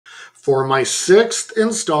For my sixth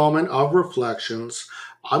installment of Reflections,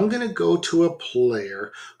 I'm going to go to a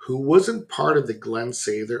player who wasn't part of the Glenn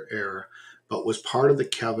Sather era, but was part of the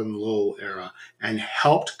Kevin Lowe era and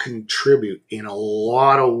helped contribute in a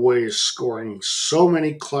lot of ways, scoring so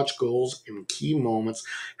many clutch goals in key moments,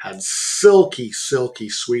 had silky, silky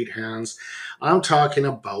sweet hands. I'm talking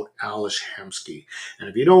about Ales Hemsky. And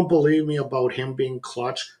if you don't believe me about him being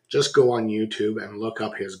clutch, just go on YouTube and look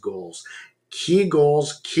up his goals, key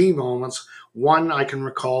moments. One I can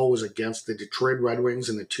recall was against the Detroit Red Wings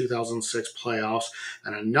in the 2006 playoffs,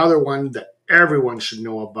 and another one that everyone should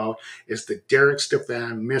know about is the Derek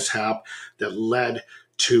Stefan mishap that led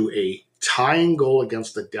to a tying goal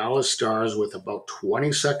against the Dallas Stars with about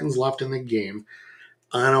 20 seconds left in the game.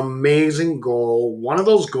 An amazing goal, one of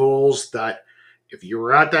those goals that if you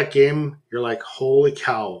were at that game, you're like, holy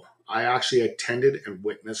cow, I actually attended and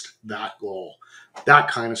witnessed that goal. That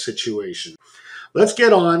kind of situation. Let's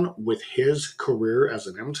get on with his career as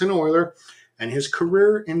an Edmonton Oiler and his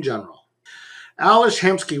career in general. Ales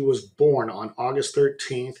Hemsky was born on August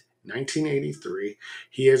 13th, 1983.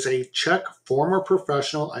 He is a Czech former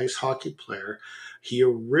professional ice hockey player. He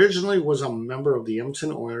originally was a member of the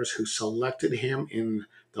Edmonton Oilers who selected him in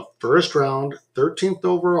the first round, 13th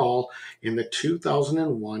overall, in the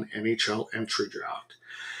 2001 NHL entry draft.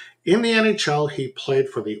 In the NHL, he played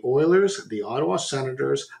for the Oilers, the Ottawa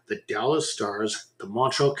Senators, the Dallas Stars, the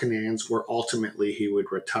Montreal Canadiens, where ultimately he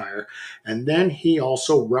would retire. And then he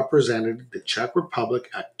also represented the Czech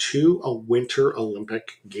Republic at two Winter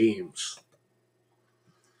Olympic Games.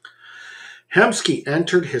 Hemsky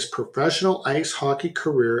entered his professional ice hockey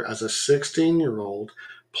career as a 16-year-old,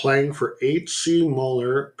 playing for HC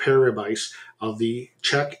Moller Pardubice of the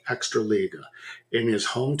Czech Extraliga in his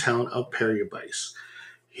hometown of Pardubice.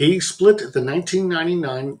 He split the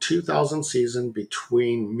 1999-2000 season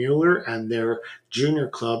between Mueller and their junior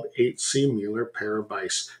club, HC Mueller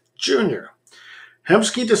Pardubice Jr.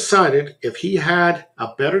 Hemsky decided if he had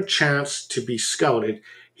a better chance to be scouted,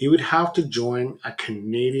 he would have to join a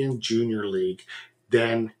Canadian junior league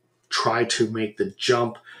than try to make the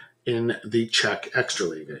jump in the Czech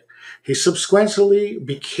Extraliga. He subsequently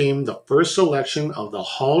became the first selection of the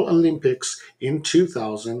Hall Olympics in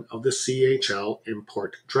 2000 of the CHL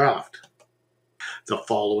import draft. The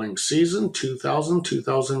following season,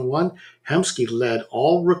 2000-2001, Hemsky led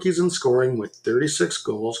all rookies in scoring with 36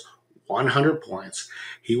 goals, 100 points.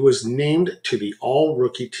 He was named to the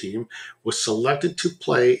all-rookie team, was selected to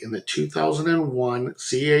play in the 2001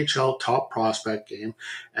 CHL Top Prospect game,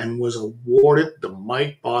 and was awarded the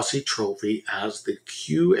Mike Bossy Trophy as the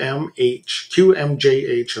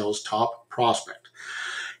QMJHL's top prospect.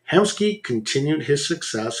 Hemsky continued his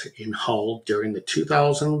success in Hull during the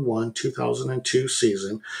 2001-2002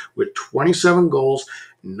 season with 27 goals,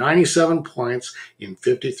 97 points in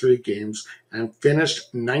 53 games, and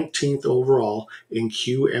finished 19th overall in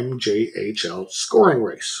QMJHL scoring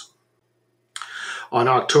race. On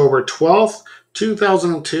October 12th,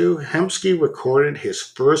 2002, Hemsky recorded his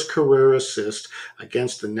first career assist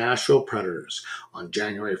against the Nashville Predators. On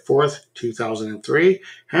January 4th, 2003,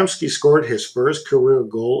 Hemsky scored his first career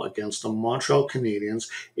goal against the Montreal Canadiens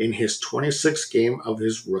in his 26th game of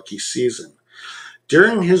his rookie season.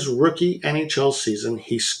 During his rookie NHL season,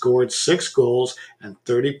 he scored 6 goals and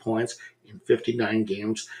 30 points in 59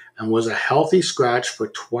 games and was a healthy scratch for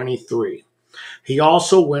 23. He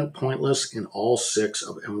also went pointless in all 6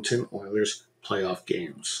 of Edmonton Oilers' playoff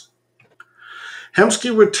games. Hemsky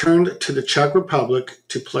returned to the Czech Republic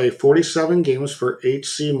to play 47 games for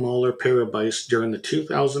HC Moller Pardubice during the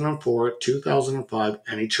 2004-2005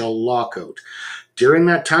 NHL lockout. During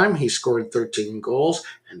that time, he scored 13 goals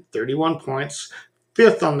and 31 points,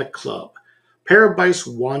 5th on the club. Pardubice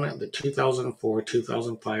won the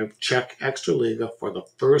 2004-2005 Czech Extraliga for the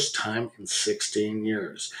first time in 16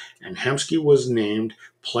 years, and Hemsky was named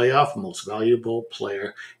playoff most valuable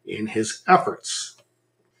player in his efforts.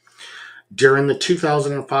 During the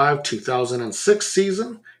 2005-2006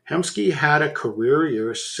 season, Hemsky had a career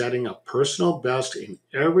year, setting a personal best in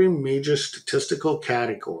every major statistical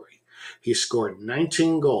category. He scored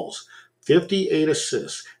 19 goals, 58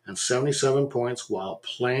 assists, and 77 points while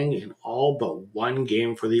playing in all but one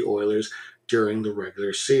game for the Oilers during the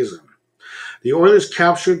regular season. The Oilers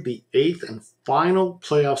captured the 8th and final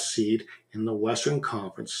playoff seed in the Western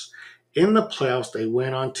Conference. In the playoffs, they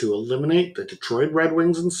went on to eliminate the Detroit Red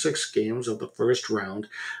Wings in 6 games of the first round,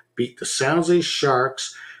 beat the San Jose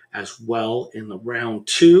Sharks as well in the round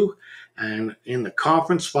 2, and in the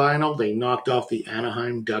conference final, they knocked off the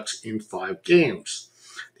Anaheim Ducks in 5 games.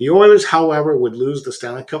 The Oilers, however, would lose the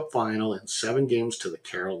Stanley Cup final in 7 games to the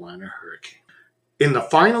Carolina Hurricanes. In the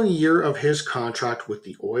final year of his contract with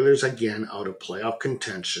the Oilers, again out of playoff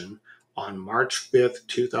contention, on March 5th,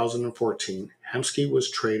 2014, Hemsky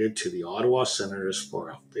was traded to the Ottawa Senators for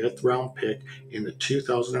a fifth round pick in the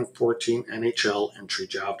 2014 NHL entry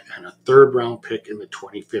draft and a third round pick in the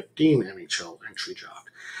 2015 NHL entry draft.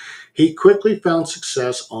 He quickly found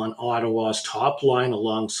success on Ottawa's top line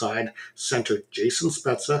alongside center Jason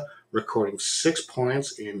Spezza, recording 6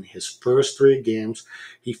 points in his first 3 games.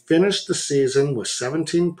 He finished the season with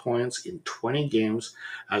 17 points in 20 games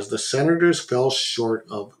as the Senators fell short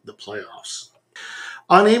of the playoffs.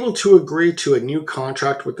 Unable to agree to a new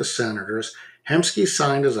contract with the Senators, Hemsky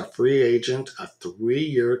signed as a free agent a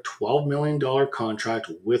 3-year, $12 million contract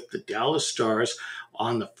with the Dallas Stars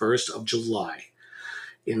on the 1st of July.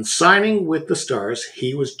 In signing with the Stars,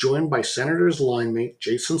 he was joined by Senators linemate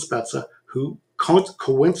Jason Spezza, who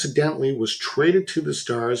coincidentally was traded to the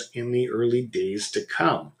Stars in the early days to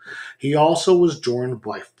come. He also was joined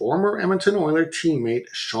by former Edmonton Oilers teammate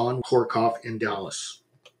Sean Horkoff in Dallas.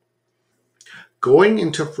 Going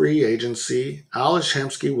into free agency, Alex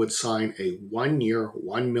Hemsky would sign a 1-year,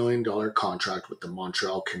 $1 million contract with the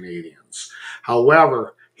Montreal Canadiens.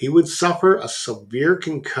 However, he would suffer a severe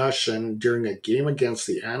concussion during a game against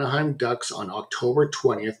the Anaheim Ducks on October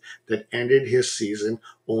 20th that ended his season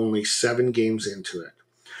only 7 games into it.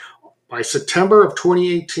 By September of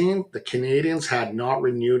 2018, the Canadiens had not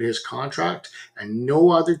renewed his contract, and no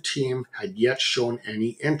other team had yet shown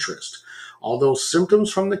any interest, although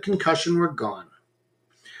symptoms from the concussion were gone.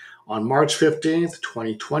 On March 15th,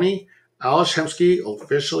 2020, Alex Hemsky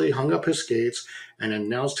officially hung up his skates and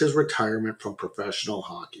announced his retirement from professional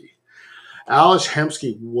hockey. Alex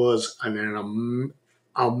Hemsky was an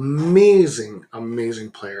amazing,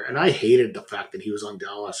 amazing player, and I hated the fact that he was on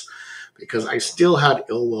Dallas because I still had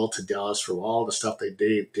ill will to Dallas for all the stuff they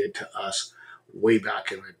did to us way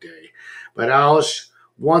back in the day. But Alex,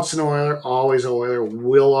 once an Oiler, always an Oiler.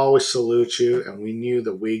 We'll always salute you, and we knew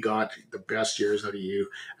that we got the best years out of you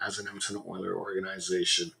as an Edmonton Oiler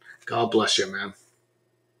organization. God bless you, man.